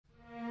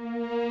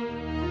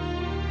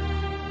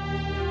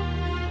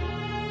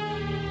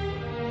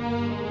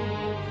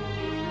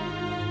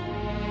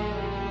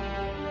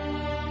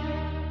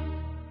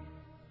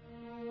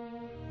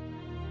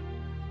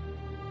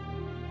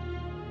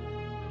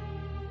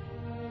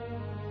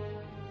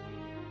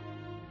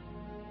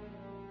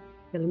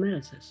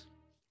Καλημέρα σας.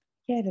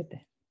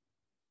 Χαίρετε.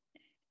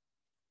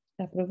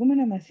 Στα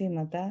προηγούμενα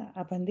μαθήματα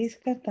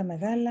απαντήθηκαν τα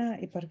μεγάλα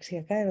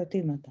υπαρξιακά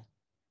ερωτήματα.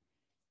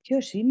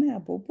 Ποιος είμαι,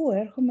 από πού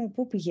έρχομαι,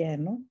 πού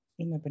πηγαίνω,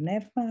 είμαι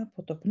πνεύμα,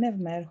 από το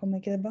πνεύμα έρχομαι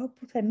και δεν πάω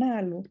πουθενά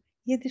αλλού,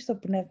 γιατί στο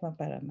πνεύμα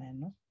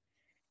παραμένω.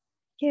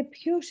 Και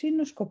ποιος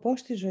είναι ο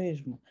σκοπός της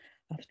ζωής μου.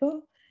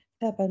 Αυτό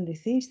θα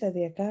απαντηθεί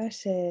σταδιακά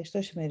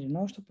στο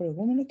σημερινό, στο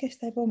προηγούμενο και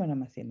στα επόμενα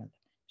μαθήματα.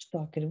 Στο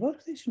ακριβώς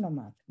χθεσινό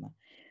μάθημα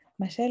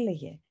μας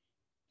έλεγε: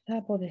 θα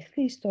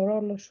αποδεχθείς το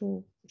ρόλο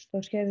σου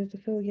στο σχέδιο του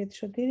Θεού για τη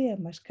σωτηρία.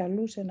 Μας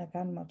καλούσε να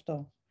κάνουμε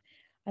αυτό.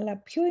 Αλλά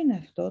ποιο είναι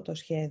αυτό το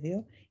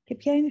σχέδιο και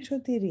ποια είναι η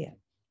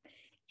σωτηρία.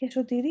 Και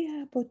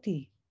σωτηρία από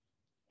τι?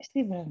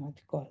 Στην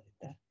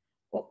πραγματικότητα.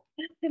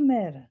 Κάθε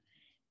μέρα,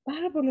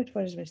 πάρα πολλές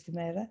φορές μες στη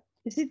μέρα,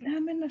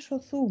 ζητάμε να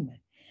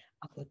σωθούμε.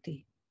 Από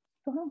τι?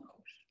 Το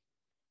άγχος.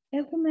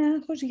 Έχουμε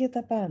άγχος για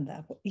τα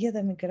πάντα, για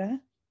τα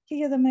μικρά και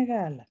για τα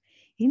μεγάλα.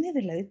 Είναι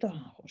δηλαδή το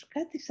άγχος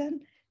κάτι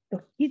σαν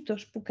το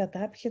κήτος που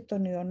κατάπιε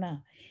τον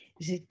Ιωνά.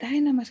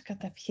 Ζητάει να μας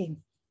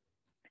καταπιεί.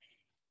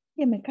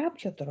 Και με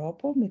κάποιο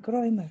τρόπο,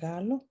 μικρό ή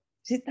μεγάλο,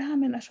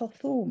 ζητάμε να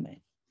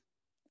σωθούμε.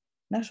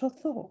 Να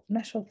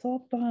σωθώ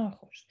από το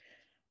άγχος.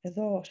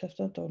 Εδώ, σε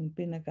αυτό τον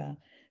πίνακα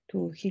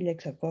του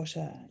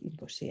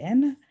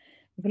 1621,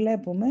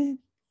 βλέπουμε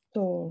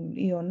τον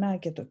Ιωνά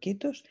και το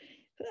κήτος.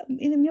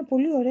 Είναι μια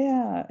πολύ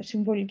ωραία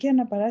συμβολική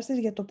αναπαράσταση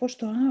για το πώς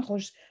το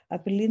άγχος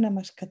απειλεί να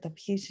μας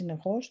καταπιεί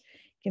συνεχώς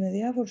και με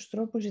διάφορους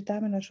τρόπους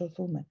ζητάμε να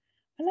σωθούμε.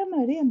 Αλλά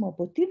Μαρία μου,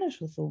 από τι να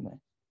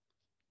σωθούμε?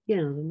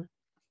 Για να δούμε.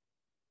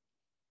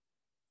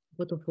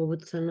 Από το φόβο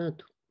του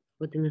θανάτου,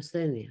 από την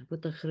ασθένεια, από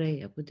τα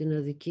χρέη, από την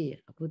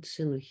αδικία, από τις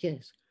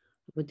ενοχές,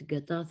 από την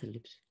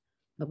κατάθλιψη,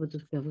 από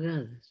τους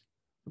καυγάδες,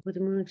 από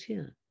τη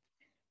μοναξιά.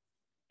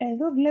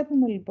 Εδώ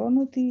βλέπουμε λοιπόν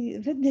ότι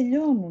δεν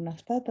τελειώνουν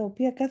αυτά τα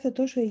οποία κάθε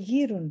τόσο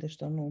εγείρονται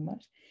στο νου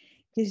μας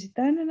και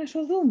ζητάνε να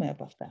σωθούμε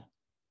από αυτά.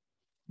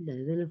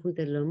 Δηλαδή δεν έχουν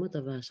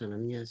τελειώματα βάσανα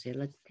μοιάζει,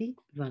 αλλά τι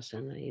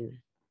βάσανα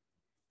είναι?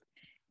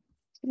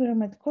 Στην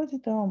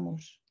πραγματικότητα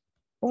όμως,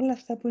 όλα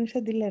αυτά που είναι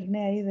σαν τη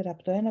λερναία ύδρα,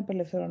 από το ένα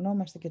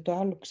απελευθερωνόμαστε και το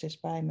άλλο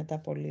ξεσπάει μετά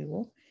από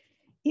λίγο,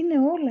 είναι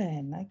όλα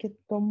ένα και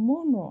το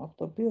μόνο από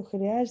το οποίο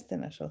χρειάζεται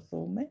να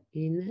σωθούμε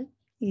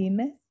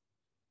είναι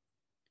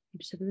οι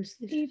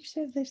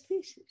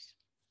ψευδαισθήσεις.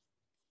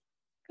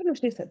 Καλώς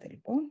ήρθατε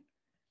λοιπόν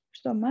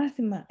στο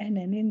μάθημα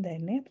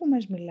 99 που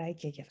μας μιλάει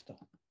και γι'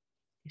 αυτό.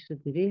 Η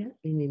σωτηρία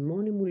είναι η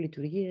μόνη μου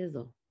λειτουργία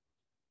εδώ.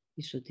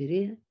 Η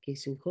σωτηρία και η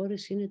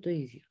συγχώρεση είναι το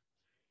ίδιο.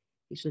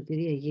 Η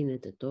σωτηρία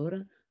γίνεται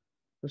τώρα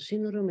το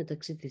σύνορο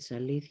μεταξύ της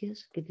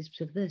αλήθειας και της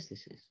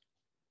ψευδαίσθησης.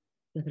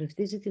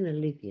 Καθρεφτίζει την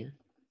αλήθεια,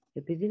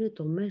 επειδή είναι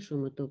το μέσο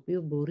με το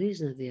οποίο μπορείς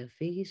να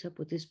διαφύγεις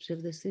από τις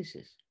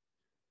ψευδαισθήσεις.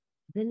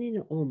 Δεν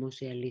είναι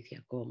όμως η αλήθεια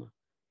ακόμα,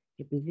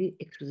 επειδή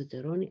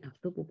εξουδετερώνει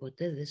αυτό που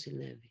ποτέ δεν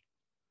συνέβη.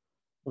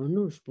 Ο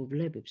νους που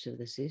βλέπει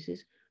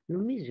ψευδαισθήσεις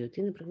νομίζει ότι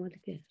είναι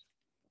πραγματικές.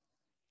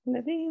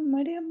 Δηλαδή, η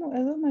Μαρία μου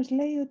εδώ μας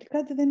λέει ότι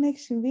κάτι δεν έχει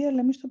συμβεί, αλλά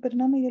εμείς το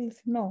περνάμε για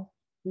αληθινό.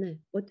 Ναι,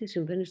 ό,τι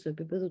συμβαίνει στο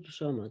επίπεδο του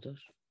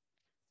σώματος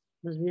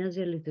μας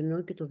μοιάζει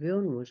αληθινό και το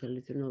βιώνουμε ως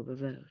αληθινό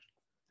βεβαίως.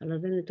 Αλλά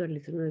δεν είναι το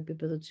αληθινό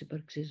επίπεδο της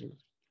ύπαρξής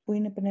μας. Που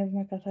είναι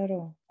πνεύμα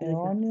καθαρό,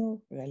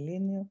 αιώνιο,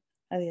 γαλήνιο,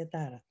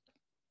 αδιατάρακτο.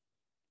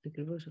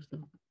 Ακριβώς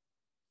αυτό.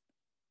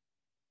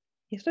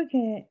 Γι' αυτό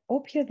και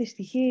όποια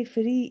δυστυχία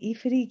ή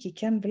φρίκη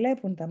και αν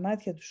βλέπουν τα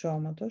μάτια του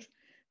σώματος,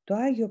 το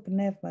Άγιο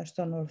Πνεύμα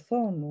στον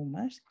ορθό νου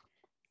μας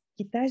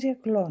κοιτάζει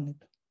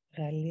ακλόνητο,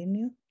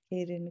 γαλήνιο και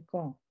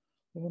ειρηνικό,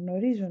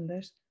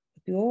 γνωρίζοντας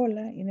ότι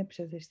όλα είναι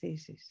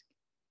ψευδαισθήσεις.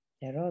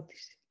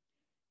 Ερώτηση: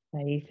 θα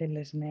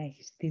ήθελες να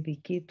έχεις τη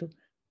δική του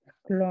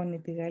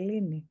ακλόνητη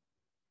γαλήνη?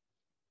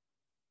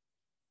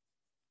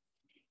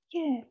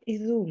 Και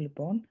ειδού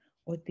λοιπόν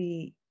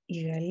ότι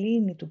η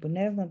γαλήνη του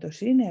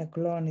πνεύματος είναι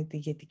ακλόνητη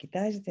γιατί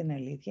κοιτάζει την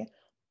αλήθεια.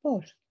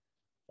 Πώς?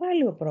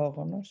 Πάλι ο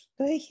πρόγονος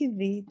το έχει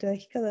δει, το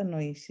έχει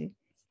κατανοήσει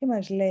και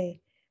μας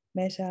λέει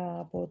μέσα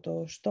από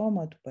το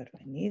στόμα του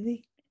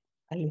Παρμενίδη: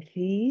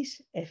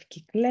 αληθείς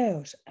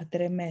ευκυκλαίος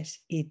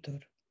ατρεμές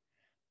ήτορ.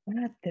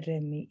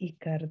 Άτρεμη η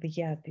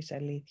καρδιά της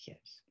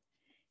αλήθειας.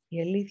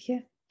 Η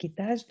αλήθεια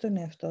κοιτάζει τον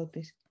εαυτό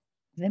της,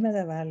 δεν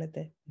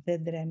μεταβάλλεται,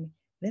 δεν τρέμει,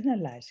 δεν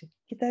αλλάζει,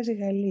 κοιτάζει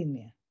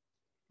γαλήνια.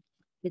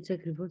 Έτσι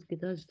ακριβώς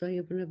κοιτάζει το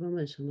Άγιο Πνεύμα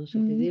μέσα μας,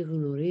 επειδή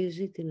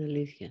γνωρίζει την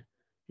αλήθεια,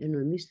 ενώ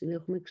εμείς την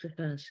έχουμε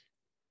ξεχάσει.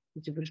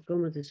 Έτσι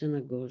βρισκόμαστε σε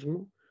έναν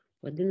κόσμο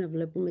που αντί να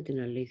βλέπουμε την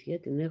αλήθεια,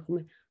 την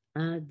έχουμε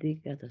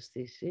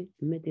αντικαταστήσει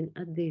με την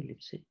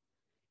αντίληψη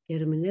και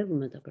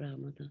ερμηνεύουμε τα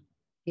πράγματα.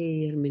 Και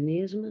οι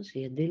ερμηνείες μας,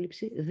 η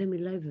αντίληψη, δεν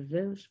μιλάει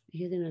βεβαίως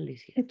για την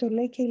αλήθεια. Το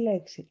λέει και η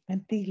λέξη,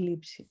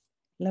 αντίληψη.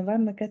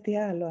 Λαμβάνουμε κάτι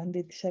άλλο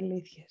αντί της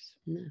αλήθειας.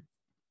 Ναι.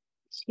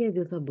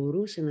 Σχέδιο θα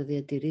μπορούσε να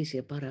διατηρήσει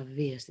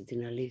απαραβίαστη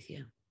την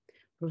αλήθεια,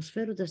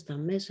 προσφέροντας τα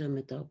μέσα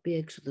με τα οποία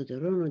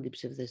εξουδετερώνονται οι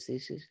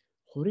ψευδαισθήσεις,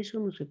 χωρίς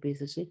όμως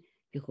επίθεση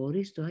και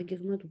χωρίς το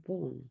άγγιγμα του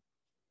πόνου.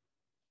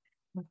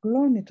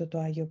 Ακλόνητο το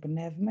Άγιο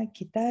Πνεύμα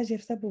κοιτάζει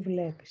αυτά που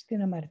βλέπεις,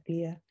 την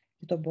αμαρτία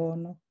και τον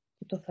πόνο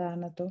και το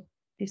θάνατο,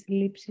 τις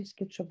θλίψεις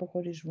και τους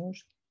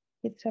αποχωρισμούς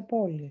και τις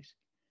απώλειες.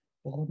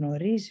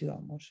 Γνωρίζει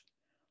όμως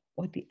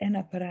ότι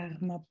ένα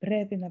πράγμα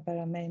πρέπει να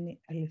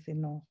παραμένει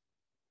αληθινό.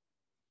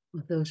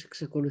 Ο Θεός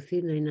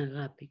εξακολουθεί να είναι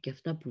αγάπη και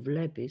αυτά που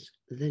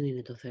βλέπεις δεν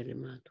είναι το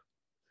θέλημά Του.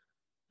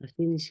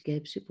 Αυτή είναι η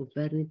σκέψη που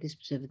παίρνει τις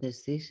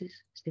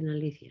ψευδαισθήσεις στην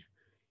αλήθεια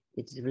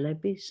και τις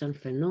βλέπει σαν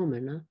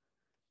φαινόμενα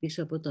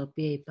πίσω από τα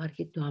οποία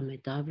υπάρχει το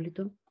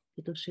αμετάβλητο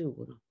και το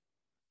σίγουρο.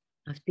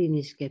 Αυτή είναι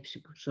η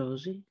σκέψη που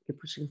σώζει και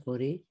που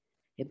συγχωρεί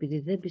επειδή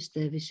δεν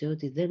πιστεύει σε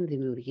ό,τι δεν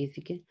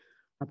δημιουργήθηκε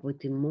από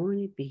τη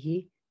μόνη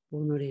πηγή που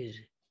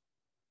γνωρίζει.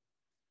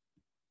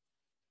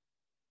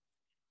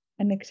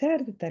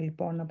 Ανεξάρτητα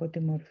λοιπόν από τη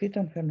μορφή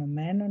των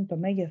φαινομένων, το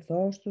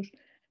μέγεθός τους,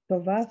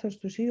 το βάθος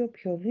τους ή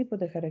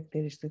οποιοδήποτε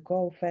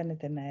χαρακτηριστικό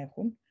φαίνεται να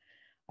έχουν,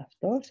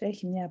 αυτός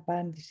έχει μια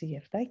απάντηση για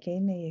αυτά και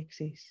είναι η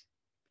εξής.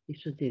 Η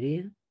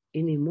σωτηρία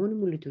είναι η μόνη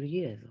μου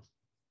λειτουργία εδώ.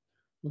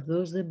 Ο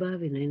Θεός δεν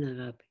πάβει να είναι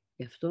αγάπη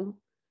και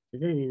αυτό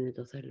δεν είναι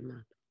το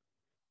θέλημά Του.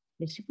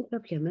 Εσύ που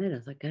κάποια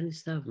μέρα θα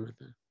κάνεις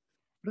θαύματα,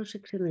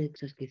 πρόσεξε να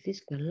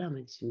εξασκηθείς καλά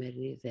με τη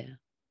σημερινή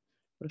ιδέα.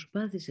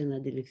 Προσπάθησε να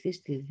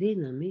αντιληφθείς τη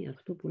δύναμη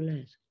αυτού που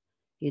λες,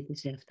 γιατί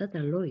σε αυτά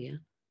τα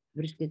λόγια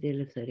βρίσκεται η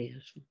ελευθερία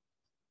σου.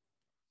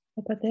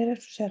 Ο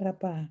πατέρας σου σε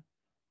αγαπά.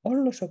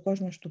 Όλος ο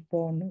κόσμος του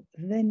πόνου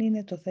δεν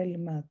είναι το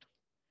θέλημά του.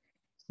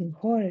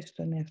 Συγχώρεσαι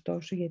τον εαυτό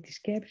σου για τη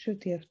σκέψη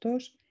ότι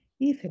αυτός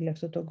ήθελε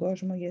αυτόν τον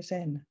κόσμο για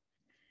σένα.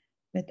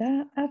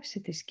 Μετά άφησε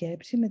τη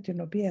σκέψη με την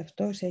οποία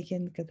αυτός έχει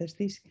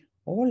αντικαταστήσει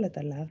όλα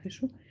τα λάθη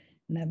σου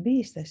να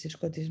μπει στα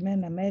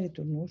συσκοτισμένα μέρη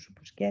του νου σου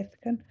που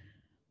σκέφτηκαν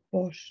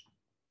πως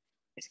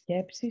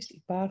σκέψεις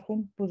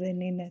υπάρχουν που δεν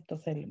είναι το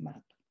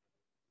θέλημά του.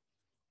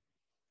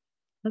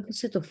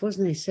 Άφησε το φως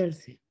να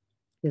εισέλθει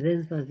και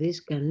δεν θα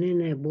δεις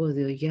κανένα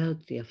εμπόδιο για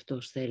ό,τι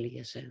αυτός θέλει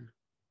για σένα.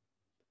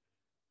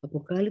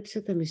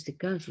 Αποκάλυψε τα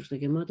μυστικά σου στο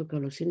γεμάτο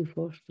καλοσύνη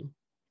φως του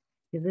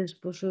και δες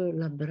πόσο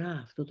λαμπρά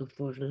αυτό το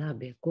φως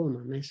λάμπει ακόμα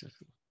μέσα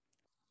σου.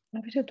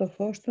 Άφησε το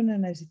φως του να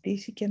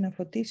αναζητήσει και να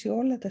φωτίσει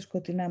όλα τα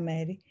σκοτεινά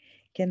μέρη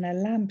και να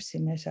λάμψει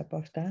μέσα από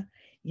αυτά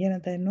για να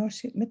τα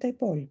ενώσει με τα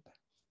υπόλοιπα.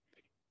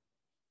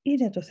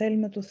 Είναι το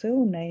θέλημα του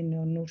Θεού να είναι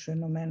ο νους σου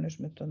ενωμένος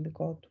με τον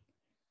δικό του.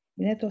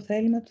 Είναι το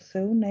θέλημα του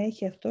Θεού να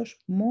έχει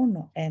αυτός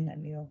μόνο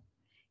έναν Υιό.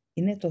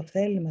 Είναι το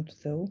θέλημα του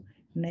Θεού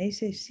να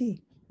είσαι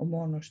εσύ ο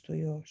μόνος του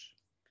Υιός.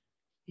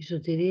 Η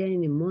σωτηρία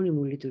είναι η μόνη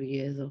μου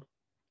λειτουργία εδώ.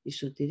 Η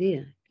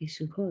σωτηρία, η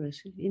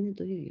συγχώρεση είναι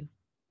το ίδιο.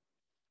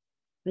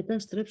 Μετά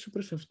στρέψου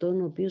προς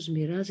Αυτόν ο οποίος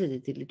μοιράζεται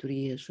τη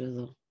λειτουργία σου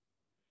εδώ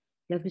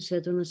και άφησέ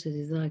Τον να σε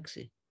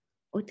διδάξει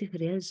ό,τι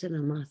χρειάζεσαι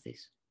να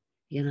μάθεις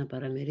για να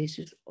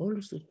παραμερίσεις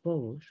όλους τους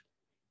φόβους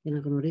και να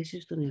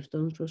γνωρίσεις τον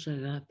εαυτό σου ως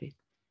αγάπη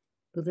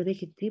που δεν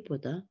έχει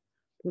τίποτα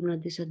που να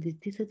της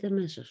αντιτίθεται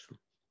μέσα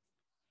σου.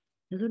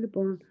 Εδώ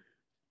λοιπόν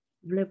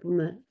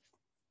βλέπουμε,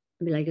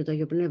 μιλάει για το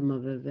Άγιο Πνεύμα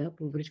βέβαια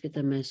που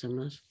βρίσκεται μέσα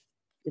μας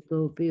και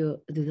το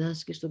οποίο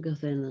διδάσκει στον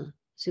καθένα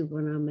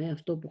σύμφωνα με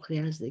αυτό που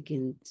χρειάζεται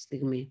εκείνη τη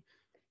στιγμή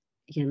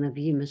για να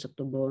βγει μέσα από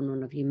τον πόνο,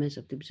 να βγει μέσα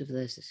από την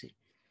ψευδαίσθηση.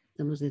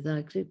 Θα μας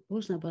διδάξει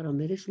πώς να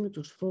παραμερίσουμε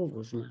τους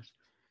φόβους μας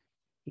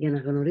για να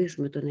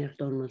γνωρίσουμε τον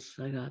εαυτό μας ως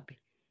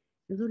αγάπη.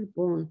 Εδώ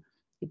λοιπόν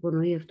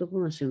υπονοεί αυτό που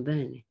μας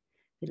συμβαίνει.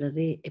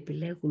 Δηλαδή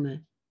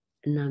επιλέγουμε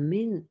να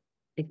μην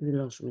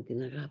εκδηλώσουμε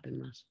την αγάπη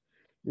μας,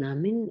 να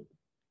μην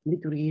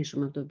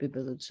λειτουργήσουμε από το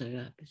επίπεδο της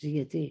αγάπης.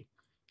 Γιατί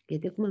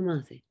έχουμε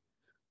μάθει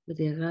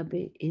ότι η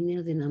αγάπη είναι η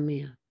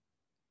αδυναμία.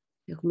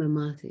 Έχουμε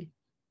μάθει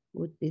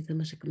ότι θα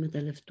μας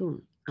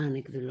εκμεταλλευτούν αν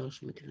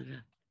εκδηλώσουμε την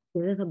αγάπη. Και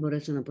δεν θα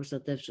μπορέσω να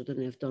προστατεύσω τον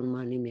εαυτό μου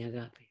αν είμαι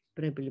αγάπη.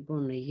 Πρέπει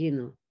λοιπόν να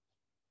γίνω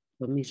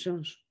το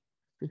μίσος,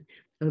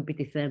 ο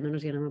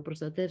επιτιθέμενος για να με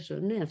προστατεύσω.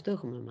 Ναι, αυτό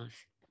έχουμε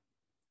μάθει.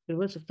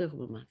 Ακριβώς αυτό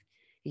έχουμε μάθει.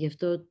 Γι'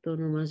 αυτό το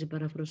ονομάζει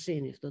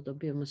παραφροσύνη, αυτό το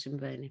οποίο μας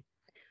συμβαίνει.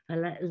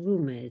 Αλλά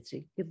ζούμε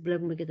έτσι και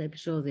βλέπουμε και τα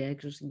επεισόδια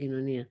έξω στην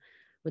κοινωνία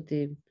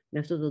ότι με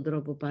αυτόν τον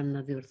τρόπο πάνε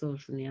να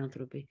διορθώσουν οι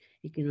άνθρωποι.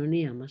 Η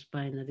κοινωνία μας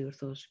πάει να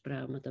διορθώσει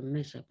πράγματα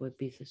μέσα από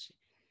επίθεση.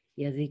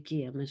 Η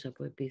αδικία μέσα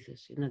από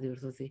επίθεση να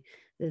διορθωθεί.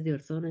 Δεν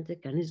διορθώνεται,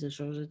 κανείς δεν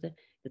σώζεται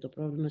και το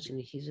πρόβλημα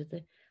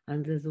συνεχίζεται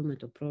αν δεν δούμε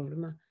το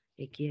πρόβλημα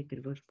εκεί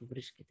ακριβώς που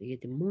βρίσκεται.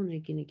 Γιατί μόνο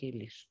εκεί είναι και η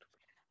λύση του.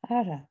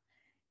 Άρα,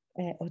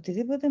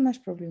 οτιδήποτε μας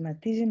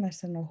προβληματίζει, μας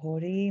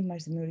στενοχωρεί,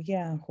 μας δημιουργεί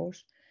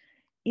άγχος,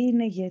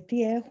 είναι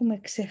γιατί έχουμε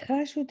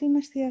ξεχάσει ότι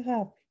είμαστε η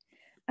αγάπη.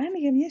 Αν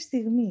για μια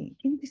στιγμή,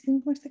 εκείνη τη στιγμή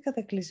που είμαστε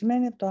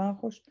κατακλεισμένοι από το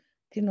άγχος,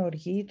 την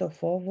οργή, το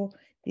φόβο,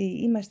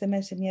 είμαστε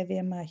μέσα σε μια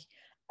διαμάχη,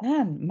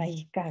 αν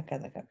μαγικά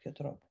κατά κάποιο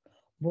τρόπο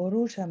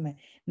μπορούσαμε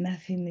να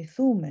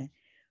θυμηθούμε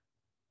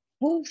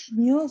πώς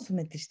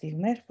νιώθουμε τις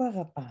στιγμές που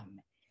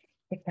αγαπάμε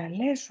και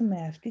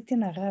καλέσουμε αυτή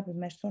την αγάπη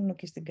μέσα στο νου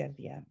και στην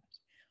καρδιά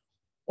μας,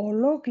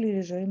 ολόκληρη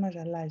η ζωή μας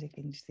αλλάζει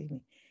εκείνη τη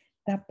στιγμή.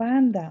 Τα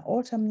πάντα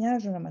όσα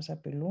μοιάζουν να μας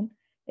απειλούν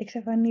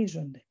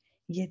εξαφανίζονται,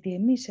 γιατί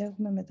εμείς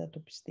έχουμε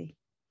μετατοπιστεί.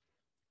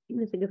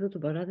 Είναι και αυτό το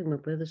παράδειγμα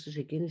που έδωσε σε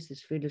εκείνες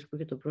τις φίλες που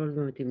είχε το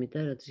πρόβλημα με τη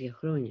μητέρα της για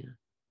χρόνια.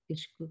 Και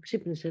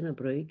ξύπνησε ένα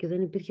πρωί και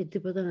δεν υπήρχε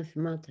τίποτα να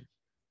θυμάται.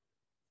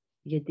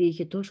 Γιατί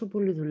είχε τόσο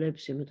πολύ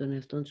δουλέψει με τον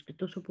εαυτό της και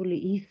τόσο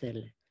πολύ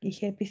ήθελε.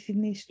 Είχε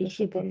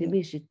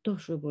επιθυμήσει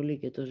τόσο πολύ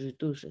και το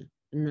ζητούσε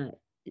να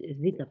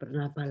δει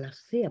να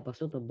απαλλαχθεί από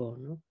αυτό τον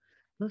πόνο,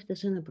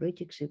 Έφτασε ένα πρωί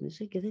και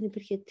ξύπνησε και δεν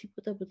υπήρχε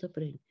τίποτα από τα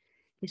πριν.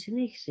 Και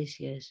συνέχισε η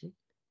σχέση,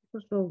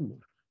 τόσο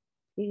όμορφα.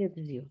 Και για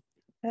τις δύο.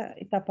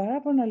 Τα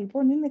παράπονα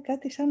λοιπόν είναι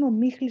κάτι σαν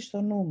ομίχλη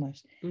στο νου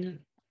μας.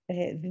 Ναι.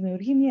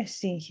 Δημιουργεί μια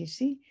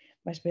σύγχυση,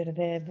 μας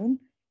μπερδεύουν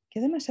και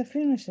δεν μας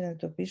αφήνουν να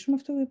συνειδητοποιήσουμε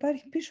αυτό που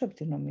υπάρχει πίσω από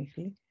την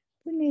ομίχλη,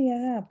 που είναι η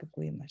αγάπη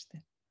που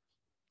είμαστε.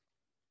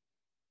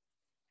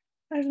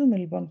 Ας δούμε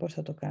λοιπόν πώς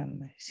θα το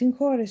κάνουμε.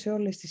 Συγχώρεσε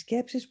όλες τις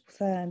σκέψεις που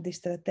θα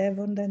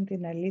αντιστρατεύονταν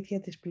την αλήθεια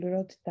της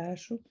πληρότητάς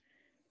σου,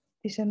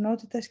 της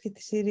ενότητας και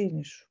της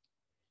ειρήνης σου.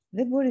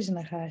 Δεν μπορείς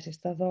να χάσεις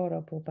τα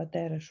δώρα που ο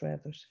πατέρας σου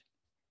έδωσε.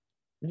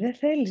 Δεν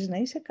θέλεις να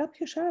είσαι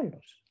κάποιος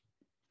άλλος.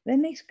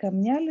 Δεν έχεις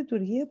καμιά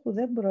λειτουργία που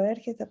δεν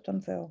προέρχεται από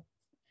τον Θεό.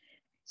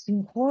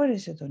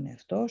 Συγχώρεσε τον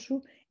εαυτό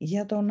σου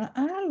για τον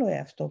άλλο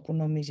εαυτό που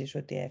νομίζεις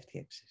ότι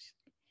έφτιαξες.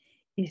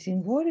 Η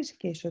συγχώρεση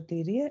και η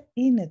σωτηρία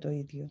είναι το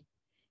ίδιο.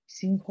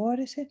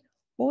 Συγχώρεσε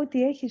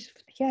ό,τι έχεις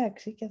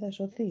φτιάξει και θα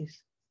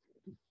σωθείς.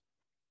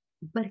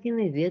 Υπάρχει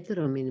ένα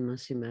ιδιαίτερο μήνυμα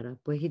σήμερα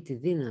που έχει τη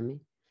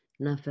δύναμη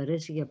να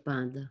αφαιρέσει για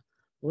πάντα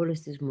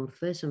όλες τις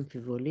μορφές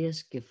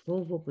αμφιβολίας και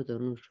φόβου από το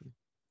νου σου.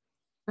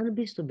 Αν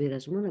μπεις στον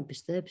πειρασμό να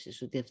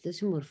πιστέψεις ότι αυτές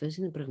οι μορφές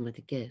είναι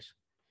πραγματικές,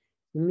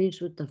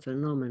 θυμήσου τα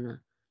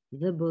φαινόμενα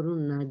δεν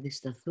μπορούν να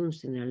αντισταθούν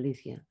στην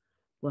αλήθεια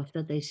που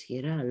αυτά τα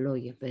ισχυρά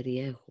λόγια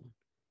περιέχουν.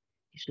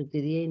 Η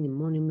σωτηρία είναι η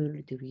μόνη μου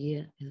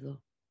λειτουργία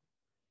εδώ.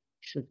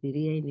 Η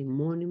σωτηρία είναι η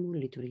μόνη μου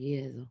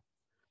λειτουργία εδώ.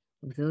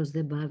 Ο Θεός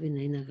δεν πάβει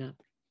να είναι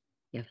αγάπη.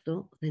 Γι'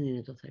 αυτό δεν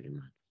είναι το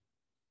θέλημά του.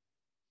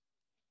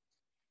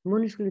 Η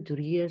μόνη σου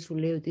λειτουργία σου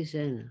λέει ότι είσαι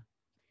ένα.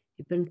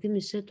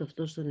 Υπενθύμησέ το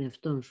αυτό στον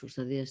εαυτόν σου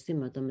στα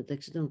διαστήματα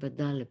μεταξύ των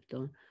 5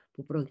 λεπτών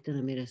που πρόκειται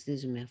να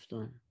μοιραστείς με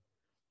αυτόν,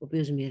 ο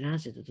οποίος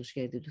μοιράζεται το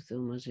σχέδιο του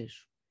Θεού μαζί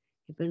σου.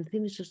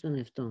 Υπενθύμησε στον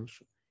εαυτόν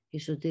σου. Η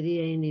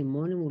σωτηρία είναι η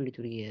μόνη μου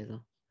λειτουργία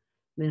εδώ.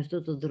 Με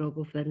αυτόν τον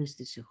τρόπο φέρνεις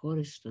τη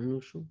συγχώρεση στο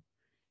νου σου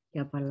και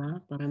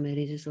απαλά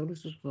παραμερίζεις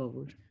όλους τους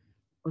φόβους,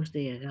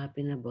 ώστε η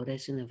αγάπη να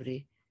μπορέσει να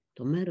βρει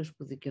το μέρος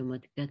που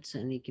δικαιωματικά της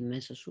ανήκει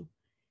μέσα σου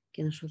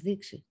και να σου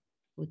δείξει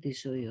ότι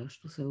είσαι ο Υιός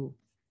του Θεού.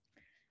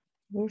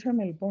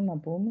 Μπορούσαμε λοιπόν να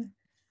πούμε,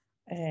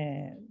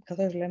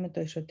 καθώς λέμε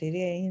το η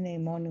σωτηρία είναι η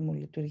μόνη μου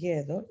λειτουργία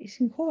εδώ, η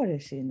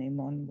συγχώρεση είναι η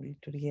μόνη μου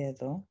λειτουργία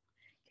εδώ.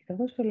 Και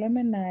καθώς το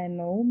λέμε να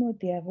εννοούμε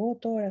ότι εγώ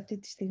τώρα αυτή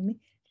τη στιγμή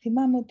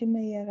θυμάμαι ότι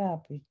είμαι η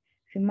αγάπη.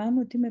 Θυμάμαι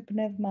ότι είμαι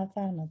πνεύμα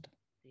αθάνατο.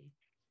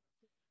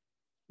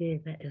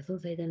 Και εδώ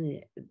θα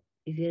ήταν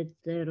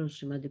ιδιαίτερο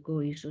σημαντικό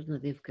ίσως να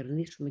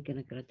διευκρινίσουμε και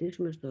να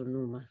κρατήσουμε στο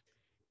νου μας.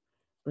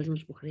 Ο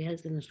κόσμος που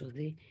χρειάζεται να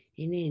σωθεί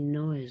είναι οι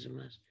νόες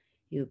μας,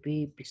 οι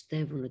οποίοι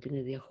πιστεύουν ότι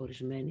είναι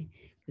διαχωρισμένοι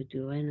και ότι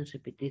ο ένας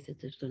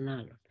επιτίθεται στον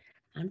άλλον.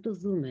 Αν το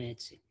δούμε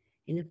έτσι,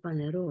 είναι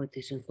φανερό ότι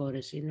η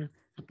συγχώρεση είναι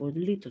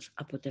απολύτως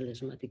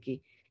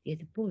αποτελεσματική,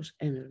 γιατί πώς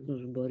ένας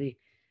νους μπορεί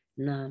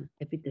να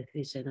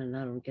επιτεθεί σε έναν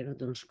άλλον και να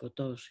τον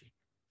σκοτώσει,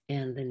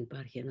 εάν δεν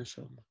υπάρχει ένα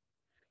σώμα.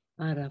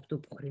 Άρα αυτό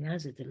που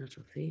χρειάζεται να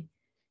σωθεί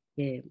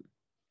και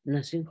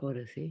να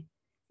συγχωρεθεί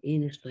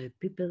είναι στο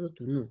επίπεδο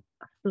του νου.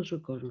 Αυτός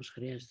ο κόσμος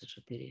χρειάζεται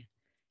σωτηρία.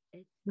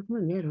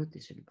 Έχουμε μια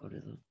ερώτηση λοιπόν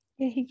εδώ.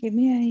 Έχει και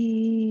μία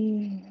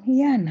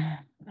η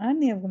Άννα.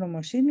 Αν η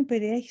ευγνωμοσύνη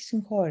περιέχει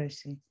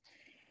συγχώρεση,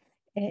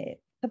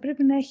 θα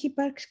πρέπει να έχει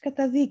υπάρξει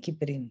καταδίκη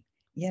πριν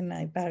για να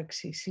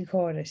υπάρξει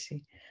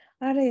συγχώρεση.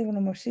 Άρα η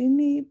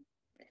ευγνωμοσύνη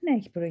δεν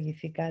έχει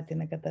προηγηθεί κάτι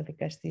να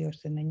καταδικαστεί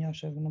ώστε να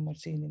νιώσω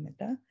ευγνωμοσύνη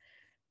μετά.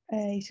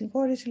 Η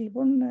συγχώρεση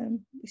λοιπόν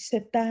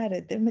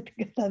σετάρεται με την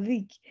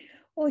καταδίκη,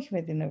 όχι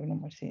με την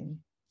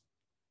ευγνωμοσύνη.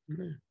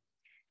 Ναι.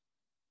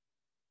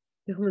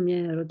 Έχουμε μια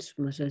ερώτηση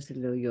που μας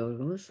έστειλε ο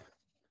Γιώργος,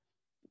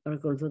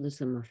 παρακολουθώντας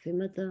τα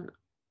μαθήματα.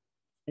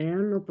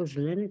 Εάν, όπως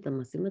λένε, τα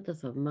μαθήματα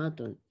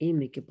θαυμάτων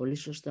είμαι και πολύ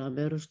σωστά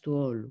μέρος του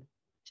όλου,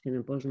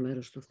 συνεπώς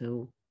μέρος του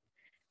Θεού,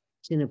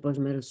 συνεπώς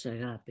μέρος της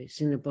αγάπης,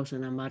 συνεπώς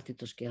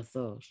αναμάρτητος και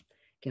αθώος,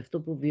 και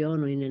αυτό που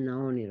βιώνω είναι ένα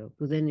όνειρο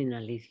που δεν είναι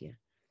αλήθεια,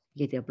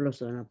 γιατί απλώς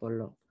το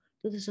αναπολώ,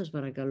 τότε σας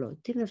παρακαλώ,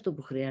 τι είναι αυτό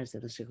που χρειάζεται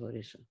να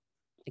συγχωρήσω?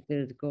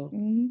 Εξαιρετικό.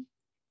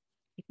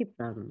 Εκεί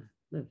φτάνουμε,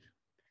 βέβαια.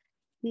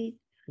 Τι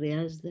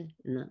χρειάζεται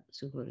να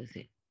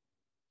συγχωρεθεί?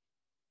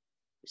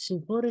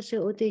 Συγχώρεσε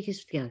ό,τι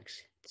έχεις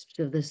φτιάξει, τις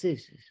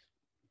ψευδαισθήσεις.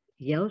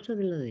 Για όσα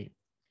δηλαδή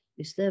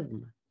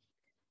πιστεύουμε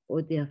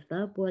ότι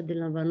αυτά που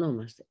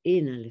αντιλαμβανόμαστε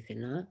είναι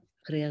αληθινά,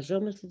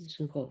 χρειαζόμαστε τη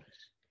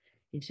συγχώρεση.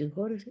 Η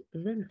συγχώρεση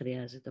δεν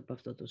χρειάζεται από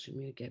αυτό το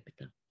σημείο και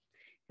έπειτα.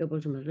 Και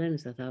όπως μας λένε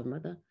στα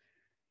θαύματα,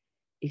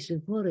 η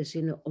συγχώρεση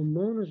είναι ο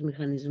μόνος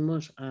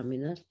μηχανισμός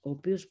άμυνας, ο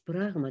οποίος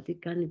πράγματι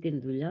κάνει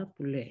την δουλειά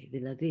που λέει.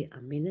 Δηλαδή,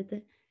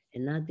 αμήνεται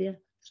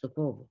ενάντια στο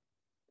φόβο.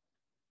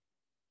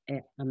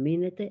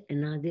 Αμήνεται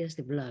ενάντια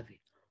στη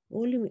βλάβη.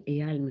 Όλοι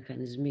οι άλλοι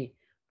μηχανισμοί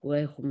που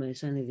έχουμε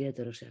σαν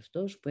ιδιαίτερος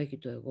εαυτός, που έχει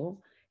το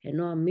εγώ,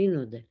 ενώ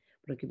αμήνονται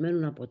προκειμένου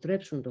να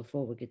αποτρέψουν το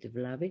φόβο και τη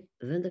βλάβη,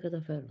 δεν τα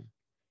καταφέρουν.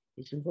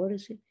 Η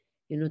συγχώρεση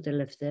είναι ο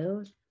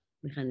τελευταίος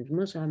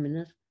μηχανισμός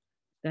άμυνας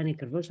που κάνει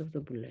ακριβώς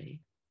αυτό που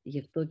λέει. Γι'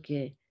 αυτό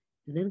και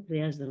δεν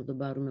χρειάζεται να τον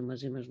πάρουμε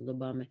μαζί μας, να τον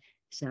πάμε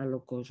σε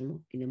άλλο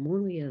κόσμο. Είναι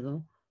μόνο για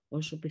εδώ,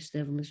 όσο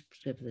πιστεύουμε στις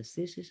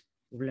ψευδαισθήσεις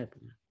που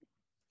βλέπουμε.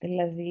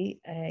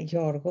 Δηλαδή,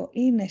 Γιώργο,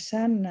 είναι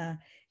σαν να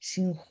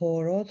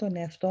συγχωρώ τον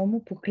εαυτό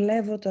μου που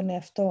κλέβω τον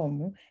εαυτό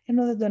μου,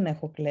 ενώ δεν τον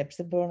έχω κλέψει,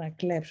 δεν μπορώ να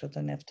κλέψω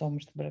τον εαυτό μου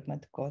στην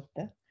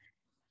πραγματικότητα.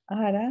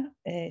 Άρα,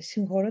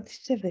 συγχωρώ τις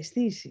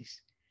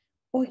ψευδαισθήσεις,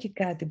 όχι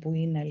κάτι που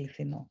είναι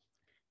αληθινό.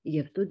 Γι'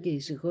 αυτό και η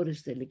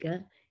συγχώρεση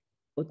τελικά,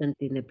 όταν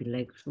την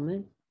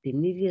επιλέξουμε,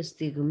 την ίδια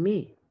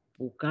στιγμή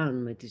που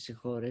κάνουμε τη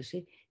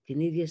συγχώρεση, την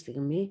ίδια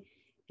στιγμή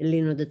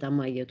λύνονται τα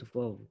μάγια του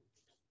φόβου.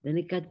 Δεν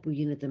είναι κάτι που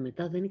γίνεται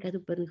μετά, δεν είναι κάτι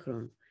που παίρνει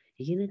χρόνο.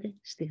 Γίνεται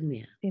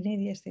στιγμία. Την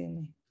ίδια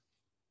στιγμή.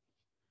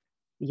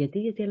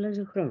 Γιατί αλλάζει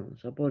ο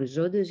χρόνος. Από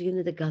οριζόντιος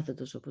γίνεται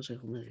κάθετος, όπως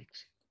έχουμε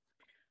δείξει.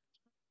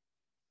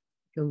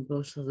 Και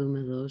όπως θα δούμε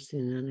εδώ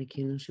στην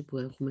ανακοίνωση που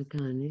έχουμε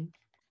κάνει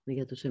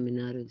για το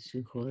σεμινάριο της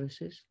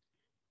συγχώρεσης,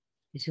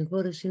 η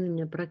συγχώρεση είναι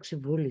μια πράξη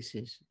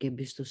βούλησης και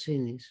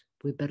εμπιστοσύνης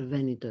που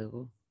υπερβαίνει το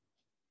εγώ.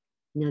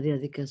 Μια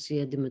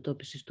διαδικασία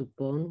αντιμετώπισης του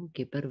πόνου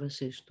και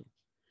υπέρβασής του.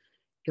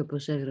 Και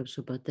όπως έγραψε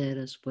ο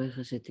πατέρας που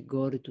έχασε την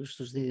κόρη του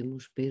στους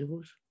δίδυμους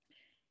πύργους,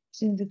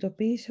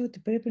 συνειδητοποίησα ότι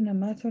πρέπει να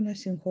μάθω να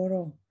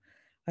συγχωρώ,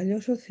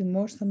 αλλιώς ο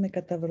θυμός θα με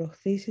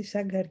καταβροχθήσει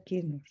σαν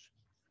καρκίνος.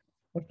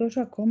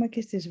 Ωστόσο, ακόμα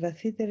και στις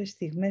βαθύτερες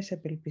στιγμές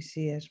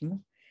απελπισίας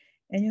μου,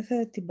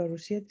 ένιωθα την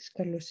παρουσία της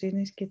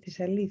καλοσύνης και της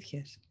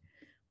αλήθειας.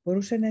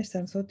 Μπορούσα να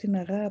αισθανθώ την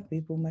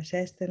αγάπη που μας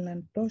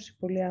έστελναν τόσοι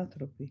πολλοί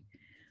άνθρωποι.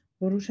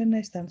 Μπορούσα να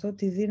αισθανθώ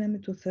τη δύναμη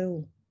του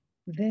Θεού.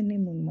 Δεν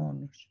ήμουν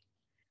μόνος.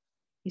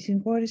 Η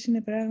συγχώρεση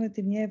είναι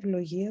πράγματι μια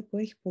ευλογία που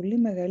έχει πολύ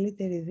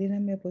μεγαλύτερη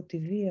δύναμη από τη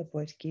βία που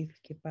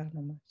ασκήθηκε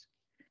πάνω μας.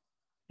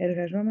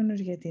 Εργαζόμενος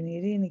για την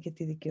ειρήνη και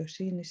τη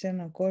δικαιοσύνη σε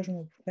έναν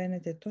κόσμο που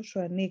φαίνεται τόσο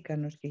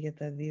ανίκανος και για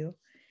τα δύο,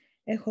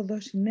 έχω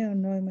δώσει νέο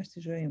νόημα στη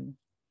ζωή μου.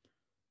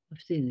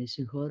 Αυτή είναι η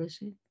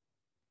συγχώρεση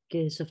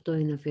και σε αυτό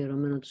είναι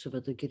αφιερωμένο το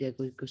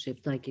Σαββατοκύριακο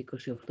 27 και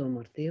 28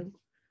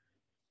 Μαρτίου,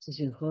 στη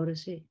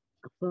συγχώρεση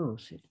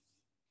αθώωση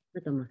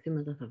με τα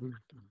μαθήματα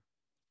θαυμάτων.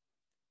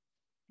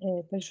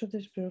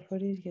 Περισσότερες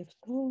πληροφορίες γι'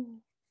 αυτό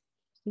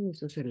Στην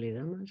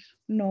ιστοσελίδα μας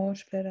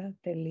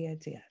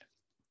noosfera.gr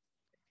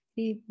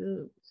ή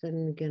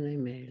στέλνουν και ένα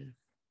email.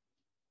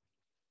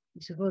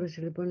 Η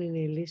συγχώρεση λοιπόν είναι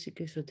η λύση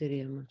και η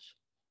σωτηρία μας.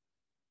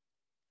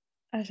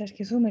 Ας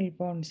ασκηθούμε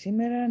λοιπόν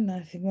σήμερα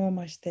να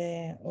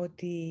θυμόμαστε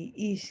ότι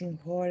η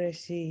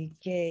συγχώρεση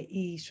και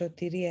η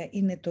σωτηρία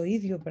είναι το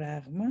ίδιο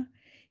πράγμα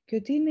και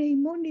ότι είναι η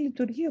μόνη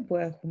λειτουργία που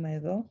έχουμε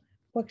εδώ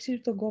που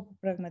αξίζει τον κόπο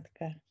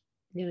πραγματικά.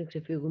 Για να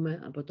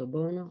ξεφύγουμε από τον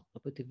πόνο,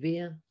 από τη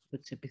βία,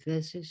 από τις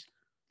επιθέσεις.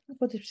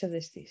 Από τις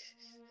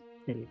ψευδαισθήσεις.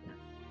 Τελικά.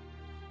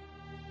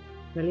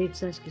 Καλή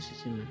εξάσκηση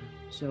σήμερα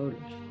σε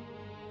όλους.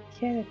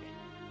 Χαίρετε.